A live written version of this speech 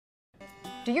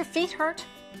Do your feet hurt?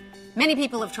 Many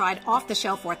people have tried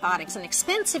off-the-shelf orthotics and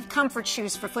expensive comfort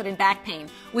shoes for foot and back pain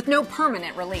with no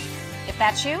permanent relief. If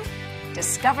that's you,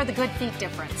 discover the Good Feet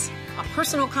difference. A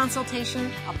personal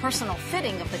consultation, a personal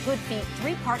fitting of the Good Feet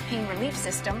 3-part pain relief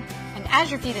system, and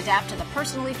as your feet adapt to the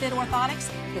personally fit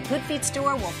orthotics, the Good Feet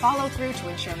store will follow through to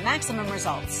ensure maximum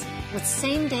results. With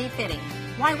same-day fitting,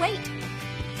 why wait?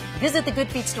 Visit the Good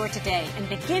Feet store today and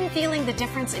begin feeling the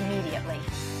difference immediately.